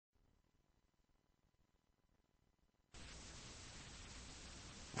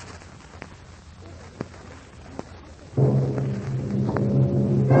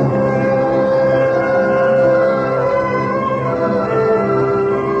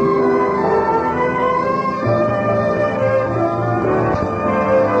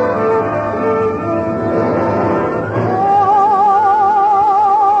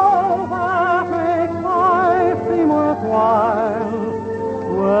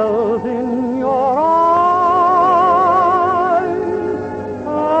smiles in your eyes,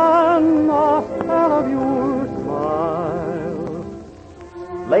 and the spell of your smile.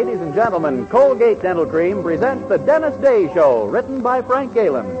 Ladies and gentlemen, Colgate Dental Cream presents The Dennis Day Show, written by Frank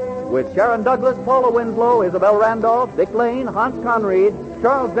Galen, with Sharon Douglas, Paula Winslow, Isabel Randolph, Dick Lane, Hans Conried,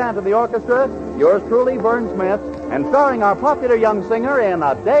 Charles Dant of the orchestra, yours truly, Vern Smith, and starring our popular young singer in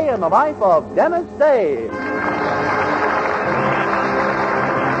A Day in the Life of Dennis Day.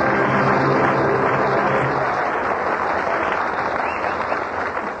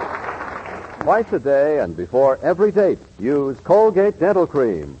 Twice a day and before every date, use Colgate Dental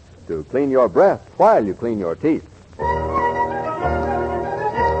Cream to clean your breath while you clean your teeth.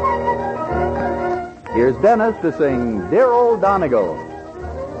 Here's Dennis to sing Dear Old Donegal.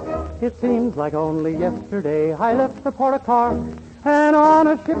 It seems like only yesterday I left the port of Cork, and on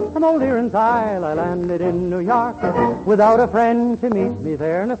a ship from Old Erin's Isle I landed in New York. Without a friend to meet me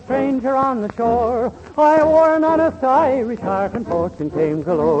there and a stranger on the shore, I wore an honest Irish heart and fortune came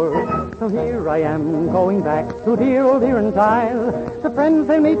galore. So here I am going back to dear Old Erin's Isle. The friends,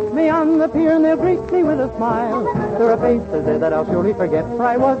 they meet me on the pier and they'll greet me with a smile. There are faces there that I'll surely forget, for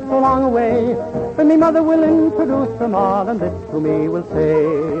I was so long away. But me mother will introduce them all, and this to me will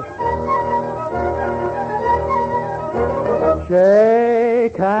say,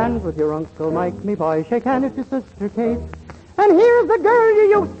 shake hands with your Uncle Mike, me boy, shake hands with your sister Kate. And here's the girl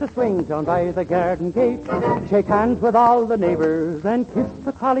you used to swing down by the garden gate. Shake hands with all the neighbors and kiss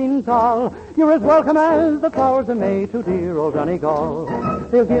the colleens all. You're as welcome as the flowers of May to dear old Donegal.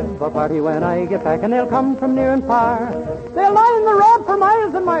 They'll give a party when I get back, and they'll come from near and far. They'll line the road for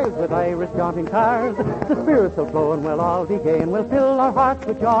miles and miles with Irish jaunting cars. The spirits will flow and we'll all be gay and we'll fill our hearts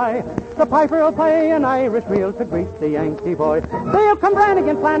with joy. The piper will play an Irish reel to greet the Yankee boy. They'll come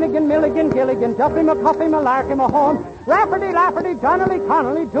Brannigan, Flanagan, Milligan, Gilligan, Duffy, McCuffy, Malarkey, Mahone, Rafferty, Lafferty, Donnelly,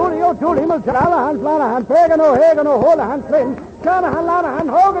 Connolly, Julio, Dooley, Mullanahan, Flanahan, Pagan, O'Hagan, O'Holahan, Flynn, Shanahan, Lanahan,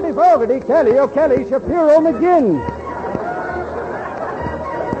 Hogarty, Fogarty, Kelly, O'Kelly, Shapiro, McGinn.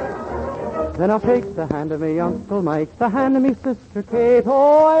 Then I'll shake the hand of me Uncle Mike, the hand of me sister Kate.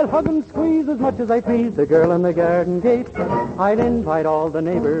 Oh, I'll hug and squeeze as much as I please the girl in the garden gate. I'll invite all the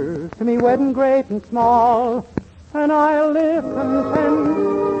neighbors to me wedding great and small, and I'll listen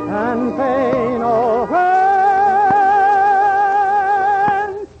tense and pay no rent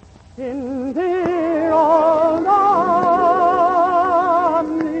in dear old Donegal.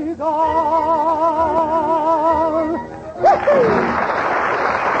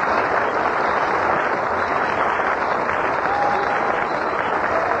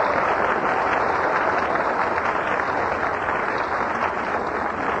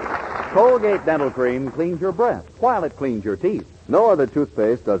 Colgate Dental Cream cleans your breath while it cleans your teeth. No other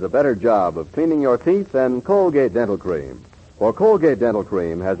toothpaste does a better job of cleaning your teeth than Colgate Dental Cream. For Colgate Dental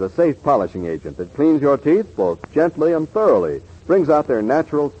Cream has a safe polishing agent that cleans your teeth both gently and thoroughly, brings out their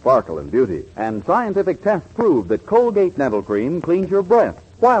natural sparkle and beauty. And scientific tests prove that Colgate Dental Cream cleans your breath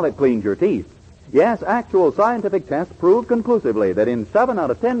while it cleans your teeth. Yes, actual scientific tests prove conclusively that in 7 out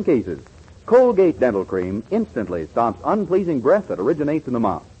of 10 cases, Colgate Dental Cream instantly stops unpleasing breath that originates in the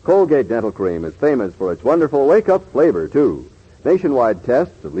mouth. Colgate Dental Cream is famous for its wonderful wake-up flavor, too. Nationwide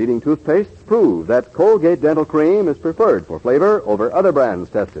tests of leading toothpastes prove that Colgate Dental Cream is preferred for flavor over other brands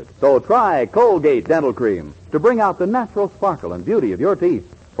tested. So try Colgate Dental Cream to bring out the natural sparkle and beauty of your teeth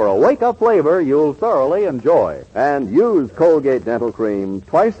for a wake-up flavor you'll thoroughly enjoy. And use Colgate Dental Cream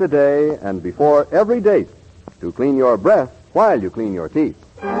twice a day and before every date to clean your breath while you clean your teeth.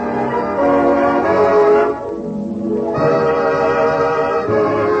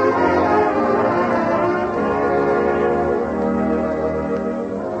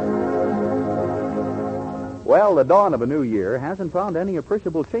 Well, the dawn of a new year hasn't found any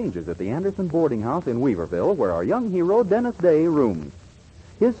appreciable changes at the Anderson boarding house in Weaverville, where our young hero, Dennis Day, rooms.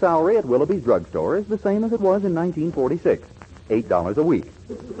 His salary at Willoughby's drugstore is the same as it was in 1946, $8 a week.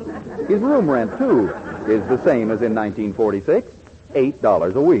 His room rent, too, is the same as in 1946,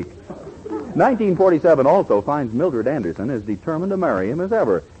 $8 a week. 1947 also finds Mildred Anderson as determined to marry him as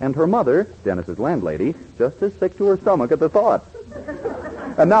ever, and her mother, Dennis's landlady, just as sick to her stomach at the thought.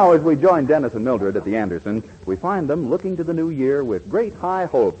 And now, as we join Dennis and Mildred at the Anderson, we find them looking to the new year with great high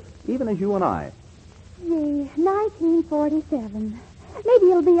hopes, even as you and I. Gee, 1947. Maybe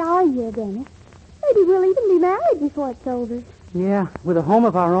it'll be our year, Dennis. Maybe we'll even be married before it's over. Yeah, with a home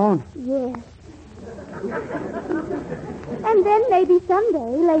of our own. Yes. And then maybe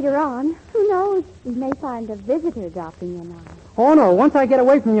someday, later on, who knows, we may find a visitor dropping in on us. Oh, no, once I get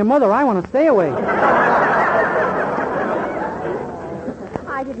away from your mother, I want to stay away.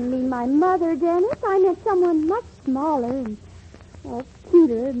 I didn't mean my mother, Dennis. I meant someone much smaller and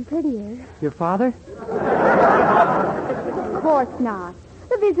cuter and prettier. Your father? Of course not.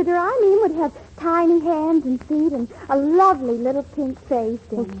 The visitor I mean would have tiny hands and feet and a lovely little pink face.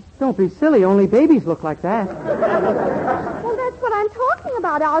 And... Don't be silly. Only babies look like that. Well, that's what I'm talking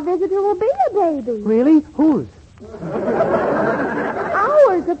about. Our visitor will be a baby. Really? Whose?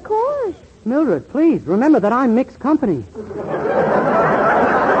 Ours, of course. Mildred, please, remember that I'm mixed company.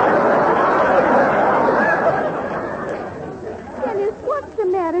 Dennis, what's the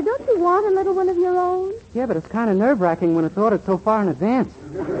matter? Don't you want a little one of your own? Yeah, but it's kind of nerve-wracking when it's ordered so far in advance.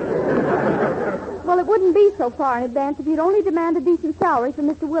 Well, it wouldn't be so far in advance if you'd only demand a decent salary from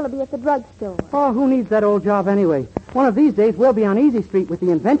Mr. Willoughby at the drugstore. Oh, who needs that old job anyway? One of these days, we'll be on Easy Street with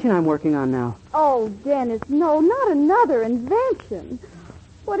the invention I'm working on now. Oh, Dennis, no, not another invention.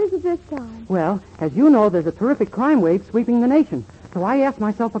 What is it this time? Well, as you know, there's a terrific crime wave sweeping the nation. So I asked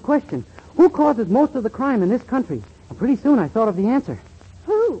myself a question. Who causes most of the crime in this country? And pretty soon I thought of the answer.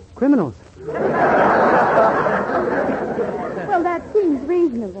 Who? Criminals. Well, that seems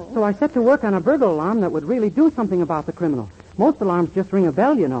reasonable. So I set to work on a burglar alarm that would really do something about the criminal. Most alarms just ring a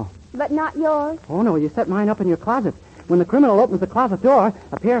bell, you know. But not yours? Oh, no, you set mine up in your closet. When the criminal opens the closet door,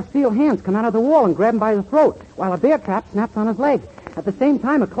 a pair of steel hands come out of the wall and grab him by the throat, while a bear trap snaps on his leg. At the same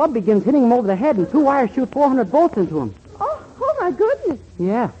time, a club begins hitting him over the head, and 2 wires shoot 400 bolts into him. Oh, my goodness.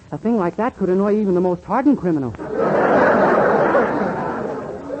 Yeah, a thing like that could annoy even the most hardened criminal. But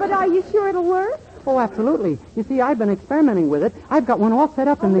are you sure it'll work? Oh, absolutely. You see, I've been experimenting with it. I've got one all set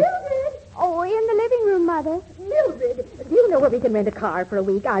up in the... Mildred! Oh, in the living room, Mother. Mildred, do you know where we can rent a car for a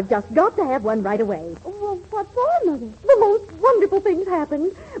week? I've just got to have one right away. Well, what for, Mother? The most wonderful things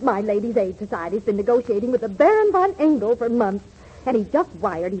happened. My Ladies' Aid Society's been negotiating with the Baron von Engel for months. And he just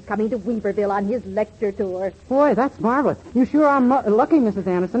wired he's coming to Weaverville on his lecture tour. Boy, that's marvelous. You sure are lucky, Mrs.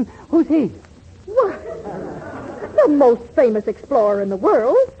 Anderson. Who's he? What? The most famous explorer in the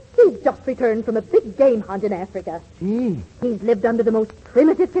world. He's just returned from a big game hunt in Africa. Gee. He's lived under the most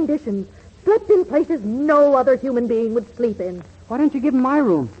primitive conditions, slept in places no other human being would sleep in. Why don't you give him my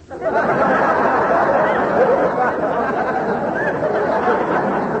room?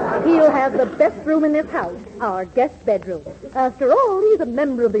 He'll have the best room in this house, our guest bedroom. After all, he's a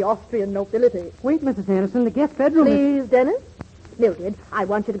member of the Austrian nobility. Wait, Mrs. Anderson, the guest bedroom is... Please, Dennis? Mildred, I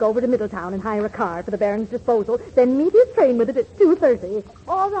want you to go over to Middletown and hire a car for the Baron's disposal, then meet his train with it at 2:30.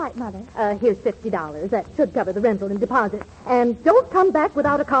 All right, Mother. Here's $50. That should cover the rental and deposit. And don't come back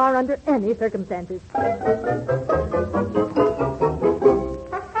without a car under any circumstances.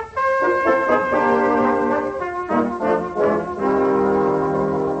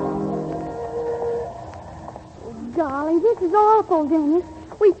 Golly, this is awful, Dennis.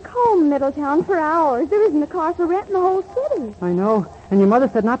 We've combed Middletown for hours. There isn't a car for rent in the whole city. I know. And your mother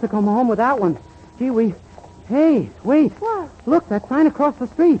said not to come home without one. Gee, we... Hey, wait. What? Look, that sign across the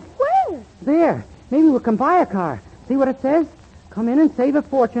street. Where? There. Maybe we can buy a car. See what it says? Come in and save a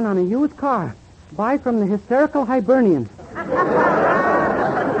fortune on a used car. Buy from the hysterical Hibernian.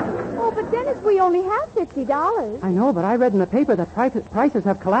 Oh, but Dennis, we only have $50. I know, but I read in the paper that prices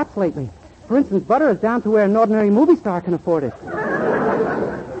have collapsed lately. For instance, butter is down to where an ordinary movie star can afford it.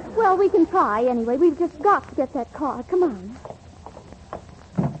 Well, we can try anyway. We've just got to get that car. Come on.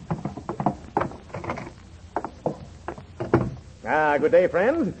 Good day,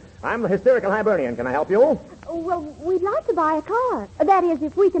 friends. I'm the hysterical Hibernian. Can I help you? Well, we'd like to buy a car. That is,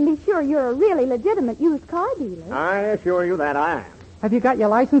 if we can be sure you're a really legitimate used car dealer. I assure you that I am. Have you got your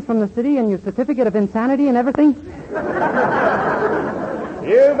license from the city and your certificate of insanity and everything?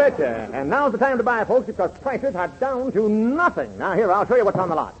 You betcha. And now's the time to buy, folks, because prices are down to nothing. Now, here, I'll show you what's on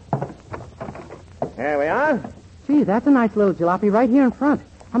the lot. There we are. Gee, that's a nice little jalopy right here in front.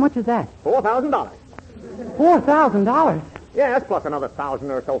 How much is that? $4,000. $4,000? Yes, plus another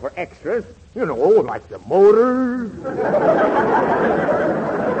 1,000 or so for extras. You know, like the motors.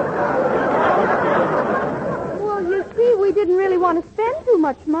 Well, you see, we didn't really want to spend too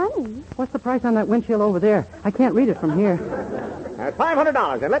much money. What's the price on that windshield over there? I can't read it from here. That's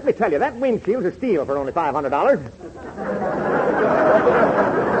 $500. And let me tell you, that windshield's a steal for only $500.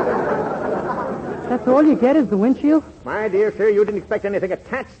 That's all you get is the windshield? My dear sir, you didn't expect anything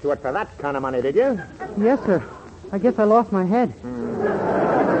attached to it for that kind of money, did you? Yes, sir. I guess I lost my head.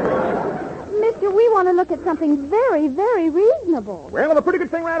 Mister, we want to look at something very, very reasonable. Well, I have a pretty good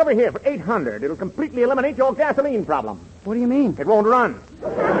thing right over here for $800. It'll completely eliminate your gasoline problem. What do you mean? It won't run.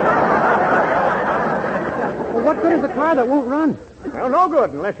 Well, what good is a car that won't run? Well, no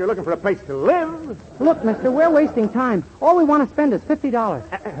good unless you're looking for a place to live. Look, mister, we're wasting time. All we want to spend is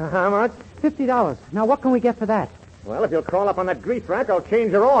 $50. How much? $50. Now, what can we get for that? Well, if you'll crawl up on that grease rack, I'll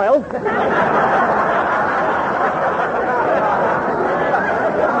change your oil.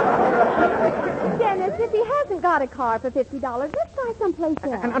 Dennis, if he hasn't got a car for $50, let's try someplace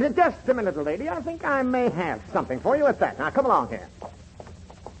else. Now, just a minute, lady. I think I may have something for you at that. Now, come along here.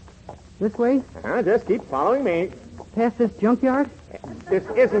 This way? Just keep following me. Past this junkyard? This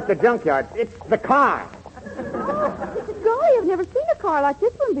isn't the junkyard. It's the car. Golly, I've never seen a car like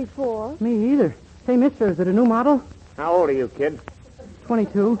this one before. Me either. Say, mister, is it a new model? How old are you, kid?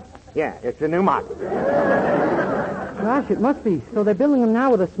 22. Yeah, it's a new model. Gosh, it must be. So they're building them now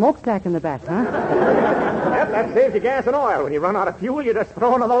with a smokestack in the back, huh? Yep, that saves you gas and oil. When you run out of fuel, you just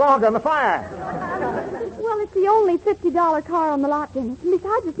throw another log on the fire. Well, it's the only $50 car on the lot, Dennis. And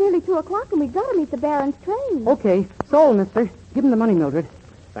besides, it's nearly 2 o'clock, and we've got to meet the Baron's train. Okay, sold, mister. Give him the money, Mildred.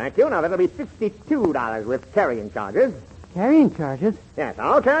 Thank you. Now, that'll be $52 with carrying charges. Carrying charges? Yes,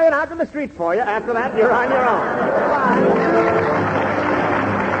 I'll carry it out to the street for you. After that, you're on your own. Bye.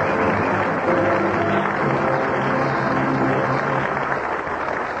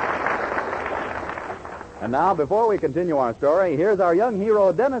 And now, before we continue our story, here's our young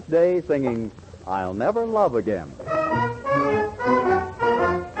hero, Dennis Day, singing I'll Never Love Again.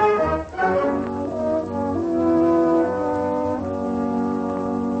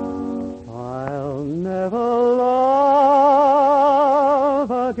 I'll never love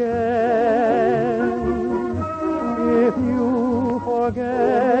again if you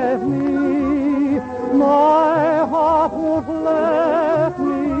forget me. My heart won't let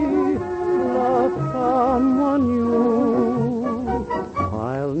me love someone new.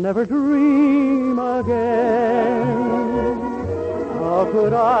 I'll never dream again. How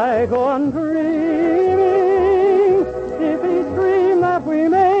could I go on dreaming if each dream that we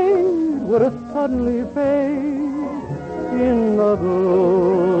made would have suddenly fade in the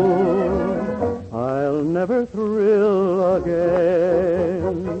gloom? I'll never thrill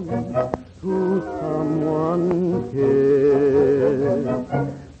again to someone's kiss.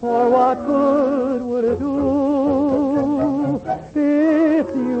 For what good would it do if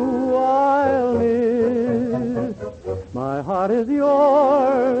you I'll miss? My heart is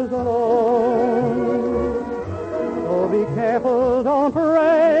yours alone. So be careful, don't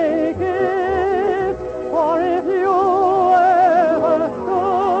break it. For if you ever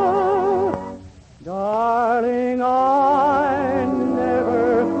should, darling, I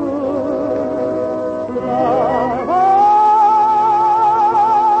never could love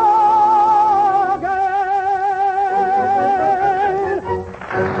again.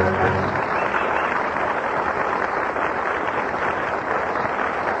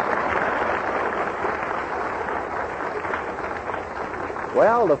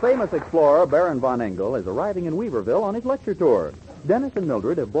 Well, the famous explorer Baron von Engel is arriving in Weaverville on his lecture tour. Dennis and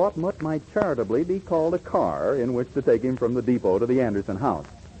Mildred have bought what might charitably be called a car in which to take him from the depot to the Anderson house.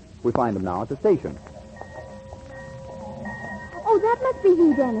 We find him now at the station. Oh, that must be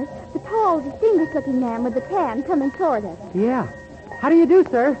he, Dennis. The tall, distinguished-looking man with the tan coming toward us. Yeah. How do you do,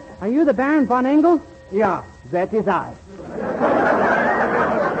 sir? Are you the Baron von Engel? Yeah, that is I.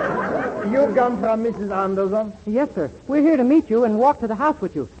 You come from Mrs. Anderson? Yes, sir. We're here to meet you and walk to the house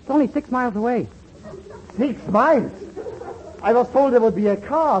with you. It's only 6 miles away. 6 miles? I was told there would be a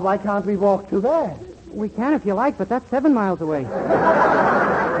car. Why can't we walk to that? We can if you like, but that's 7 miles away. What?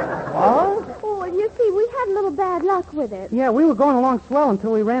 Oh, and you see, we had a little bad luck with it. Yeah, we were going along swell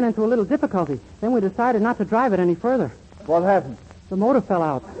until we ran into a little difficulty. Then we decided not to drive it any further. What happened? The motor fell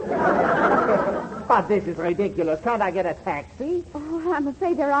out. But this is ridiculous. Can't I get a taxi? Oh, I'm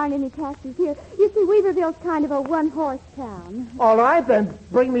afraid there aren't any taxis here. You see, Weaverville's kind of a one-horse town. All right, then.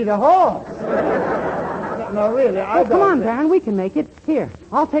 Bring me the horse. No, really, I Oh, don't... come on, Baron. We can make it. Here,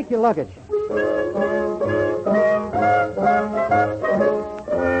 I'll take your luggage.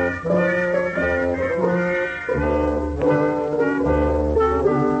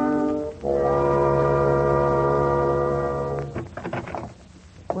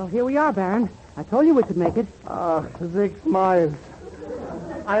 Well, here we are, Baron. I told you we could make it. 6 miles.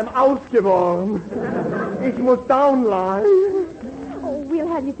 I am ausgeboren. Ich muss down lie. Oh, we'll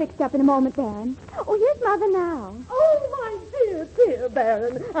have you fixed up in a moment, Baron. Oh, here's Mother now. Oh, my dear, dear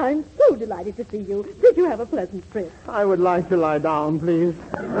Baron. I'm so delighted to see you. Did you have a pleasant trip? I would like to lie down, please.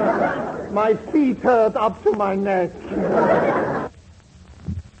 My feet hurt up to my neck.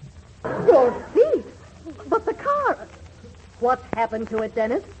 Your feet? But the car... What happened to it,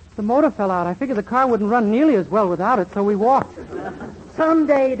 Dennis? The motor fell out. I figured the car wouldn't run nearly as well without it, so we walked.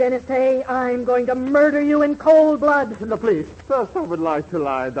 Someday, Dennis Day, I'm going to murder you in cold blood. No, please. First, I would like to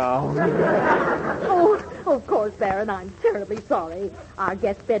lie down. Oh, of course, Baron. I'm terribly sorry. Our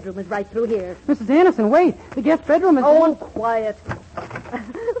guest bedroom is right through here. Mrs. Anderson, wait. The guest bedroom is... Oh, quiet.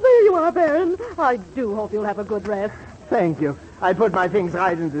 There you are, Baron. I do hope you'll have a good rest. Thank you. I put my things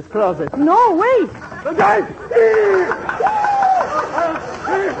right in this closet. No, wait. Wait a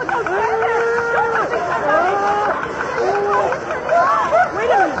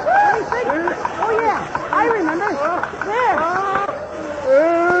minute. Let me think. Oh, yeah. I remember. There.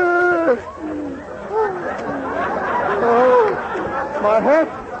 My head,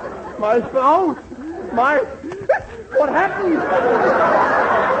 my mouth, What happened?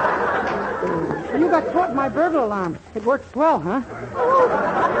 You got caught in my burglar alarm. It worked swell, huh?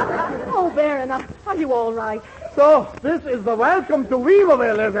 Oh, Baron, are you all right? So, this is the welcome to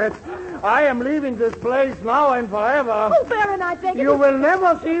Weaverville, is it? I am leaving this place now and forever. Oh, Baron, I beg You will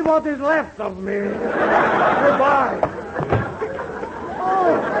never see what is left of me. Goodbye.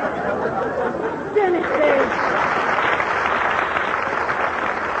 Dennis Day.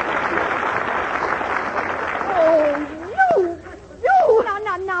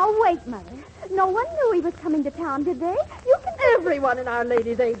 Now, wait, Mother. No one knew he was coming to town, did they? Everyone in our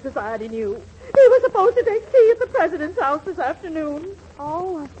Ladies' Aid Society knew. He was supposed to take tea at the president's house this afternoon.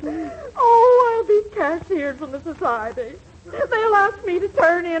 Oh, I see. Oh, I'll be cashiered from the society. They'll ask me to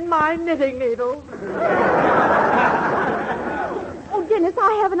turn in my knitting needles. Oh, Dennis,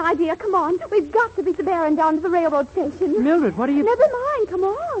 I have an idea. Come on. We've got to beat the Baron down to the railroad station. Mildred, what are you... Never mind. Come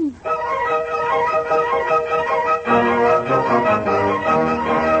on.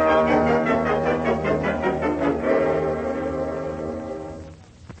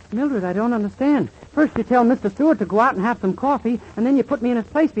 Mildred, I don't understand. First you tell Mr. Stewart to go out and have some coffee, and then you put me in his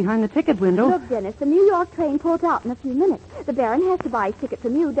place behind the ticket window. Look, Dennis, the New York train pulls out in a few minutes. The Baron has to buy a ticket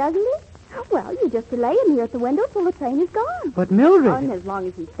from you, doesn't he? Well, you just delay him here at the window till the train is gone. But, Mildred... Oh, and as long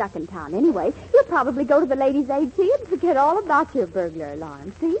as he's stuck in town anyway, he'll probably go to the Ladies' Aid Tea and forget all about your burglar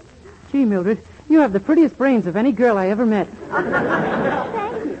alarm, see? Gee, Mildred, you have the prettiest brains of any girl I ever met.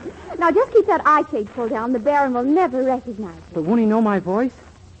 Thank you. Now, just keep that eye shade pulled down. The Baron will never recognize you. But won't he know my voice?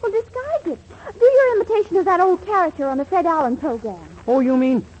 Well, disguise it. Do your imitation of that old character on the Fred Allen program. Oh, you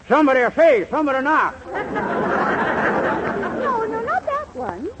mean... Somebody say, somebody knock. No, not that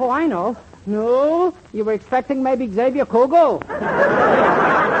one. Oh, I know. No, you were expecting maybe Xavier Kogo.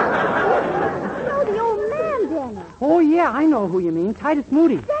 No, the old man, Dennis. Oh, yeah, I know who you mean. Titus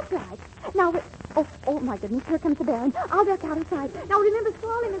Moody. That's right. Now, oh, my goodness, here comes the Baron. I'll duck out of sight. Now, remember,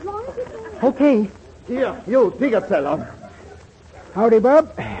 swallow him as long as you can. Okay. Here, you, ticket seller. Howdy,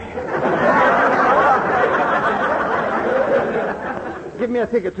 Bub. Give me a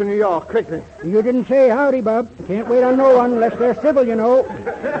ticket to New York, quickly. You didn't say howdy, Bub. Can't wait on no one unless they're civil, you know.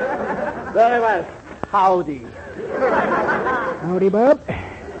 Very well. Howdy. Howdy, Bub.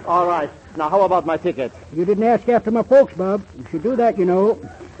 All right. Now, how about my ticket? You didn't ask after my folks, Bub. You should do that, you know.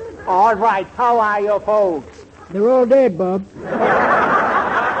 All right. How are your folks? They're all dead, Bub.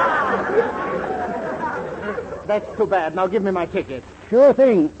 That's too bad. Now, give me my ticket. Sure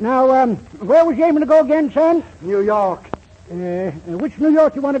thing. Now, where was you aiming to go again, son? New York. Which New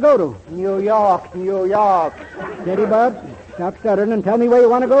York you want to go to? New York, New York. Steady, Bub. Stop stuttering and tell me where you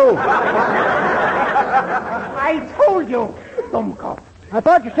want to go. I told you, Dummkopf. I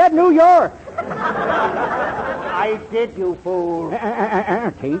thought you said New York. I did, you fool.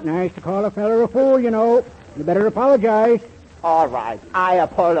 Tain't nice to call a feller a fool, you know. You better apologize. All right. I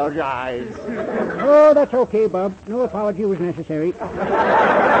apologize. Oh, that's okay, Bub. No apology was necessary.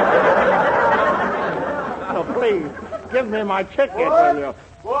 Oh, please, give me my ticket, will you?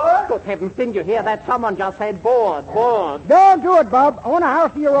 What? Good heavens, didn't you hear that? Someone just said board. Don't do it, Bub. Own a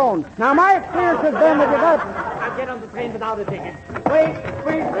house of your own. Now, my experience has been that you got... I'll get on the train without a ticket. Wait.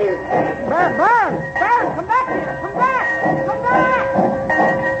 Baron, come back here. Come back.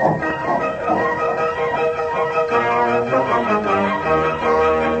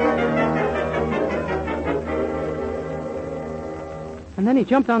 And then he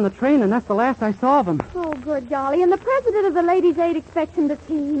jumped on the train, and that's the last I saw of him. Oh, good golly. And the president of the Ladies' Aid expects him to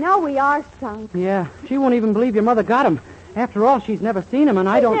tea. Now we are sunk. Yeah, she won't even believe your mother got him. After all, she's never seen him, and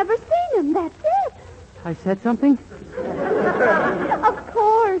I don't... She's never seen him. That's it. I said something? Of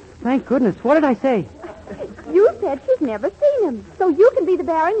course. Thank goodness. What did I say? You said she's never seen him, so you can be the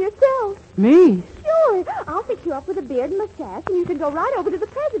Baron yourself. Me? Sure. I'll fix you up with a beard and mustache, and you can go right over to the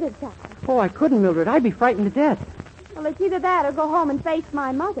president's house. Oh, I couldn't, Mildred. I'd be frightened to death. Well, it's either that or go home and face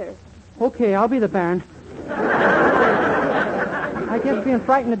my mother. Okay, I'll be the Baron. I guess being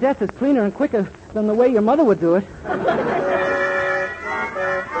frightened to death is cleaner and quicker than the way your mother would do it.